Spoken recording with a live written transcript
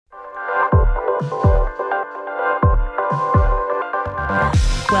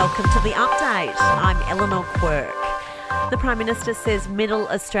Welcome to The Update. I'm Eleanor Quirk. The Prime Minister says Middle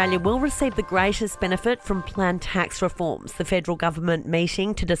Australia will receive the greatest benefit from planned tax reforms. The federal government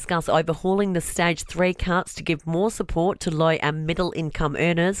meeting to discuss overhauling the Stage 3 cuts to give more support to low and middle income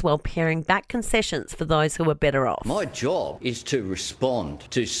earners while paring back concessions for those who are better off. My job is to respond,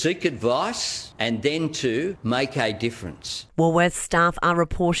 to seek advice and then to make a difference. Woolworths staff are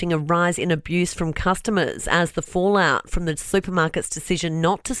reporting a rise in abuse from customers as the fallout from the supermarket's decision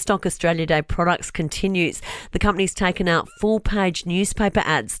not to stock Australia Day products continues. The company's taken out full-page newspaper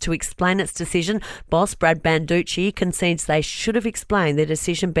ads to explain its decision. Boss Brad Banducci concedes they should have explained their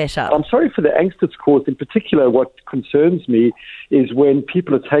decision better. I'm sorry for the angst it's caused. In particular, what concerns me is when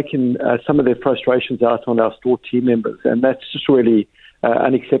people are taking some of their frustrations out on our store team members, and that's just really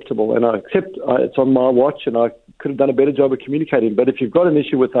unacceptable. And I accept it's on my watch, and I could have done a better job of communicating. But if you've got an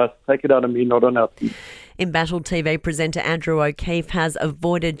issue with us, take it out on me, not on our team. Embattled TV presenter Andrew O'Keefe has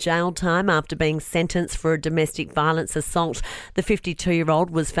avoided jail time after being sentenced for a domestic violence assault. The 52-year-old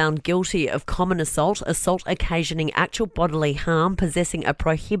was found guilty of common assault occasioning actual bodily harm, possessing a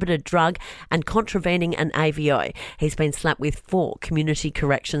prohibited drug and contravening an AVO. He's been slapped with 4 community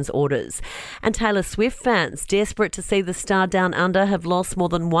corrections orders. And Taylor Swift fans, desperate to see the star down under, have lost more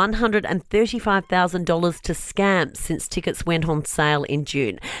than $135,000 to scams since tickets went on sale in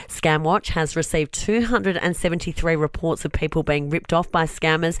June. Scamwatch has received 273 reports of people being ripped off by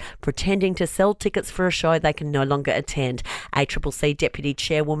scammers pretending to sell tickets for a show they can no longer attend. ACCC Deputy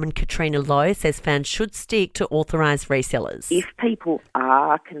Chairwoman Katrina Lowe says fans should stick to authorised resellers. If people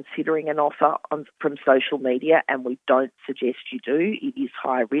are considering an offer from social media, and we don't suggest you do, it is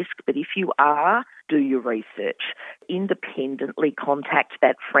high risk, but if you are, do your research. Independently contact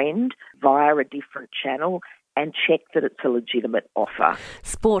that friend via a different channel and check that it's a legitimate offer.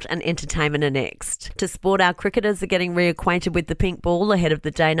 Sport and entertainment are next. To sport, our cricketers are getting reacquainted with the pink ball ahead of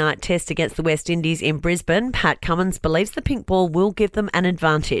the day-night test against the West Indies in Brisbane. Pat Cummins believes the pink ball will give them an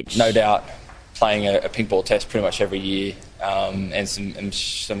advantage. No doubt, playing a pink ball test pretty much every year and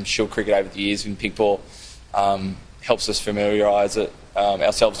some shield cricket over the years in pink ball helps us familiarise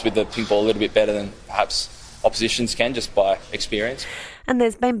ourselves with the pink ball a little bit better than perhaps oppositions can, just by experience. And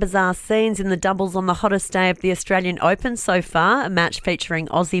there's been bizarre scenes in the doubles on the hottest day of the Australian Open so far. A match featuring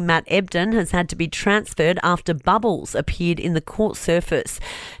Aussie Matt Ebden has had to be transferred after bubbles appeared in the court surface.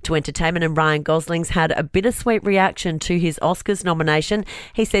 To Entertainment, and Ryan Gosling's had a bittersweet reaction to his Oscars nomination.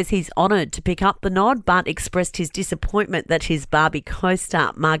 He says he's honoured to pick up the nod, but expressed his disappointment that his Barbie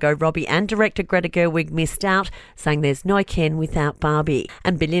co-star Margot Robbie and director Greta Gerwig missed out, saying there's no Ken without Barbie.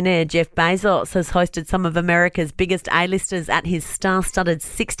 And billionaire Jeff Bezos has hosted some of America's biggest A-listers at his star-studded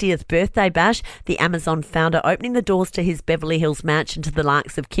 60th birthday bash, the Amazon founder opening the doors to his Beverly Hills mansion to the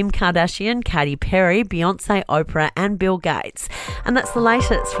likes of Kim Kardashian, Katy Perry, Beyonce, Oprah and Bill Gates. And that's the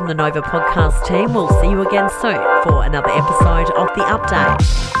latest from the Nova podcast team. We'll see you again soon for another episode of The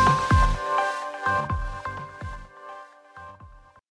Update.